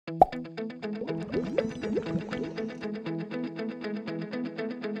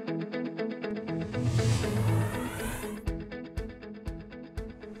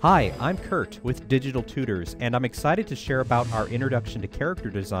Hi, I'm Kurt with Digital Tutors, and I'm excited to share about our introduction to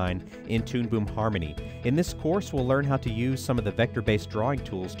character design in Toon Boom Harmony. In this course, we'll learn how to use some of the vector-based drawing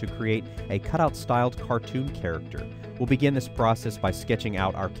tools to create a cutout-styled cartoon character. We'll begin this process by sketching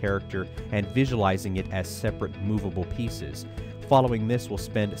out our character and visualizing it as separate movable pieces. Following this, we'll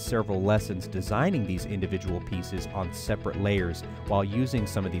spend several lessons designing these individual pieces on separate layers while using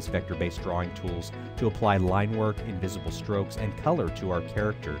some of these vector-based drawing tools to apply line work, invisible strokes, and color to our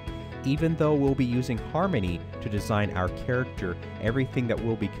character. Even though we'll be using Harmony to design our character, everything that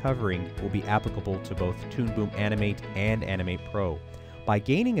we'll be covering will be applicable to both Toon Boom Animate and Animate Pro. By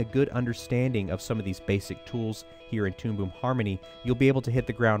gaining a good understanding of some of these basic tools here in Toon Boom Harmony, you'll be able to hit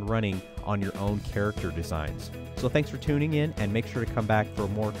the ground running on your own character designs. So thanks for tuning in, and make sure to come back for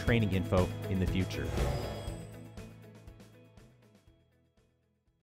more training info in the future.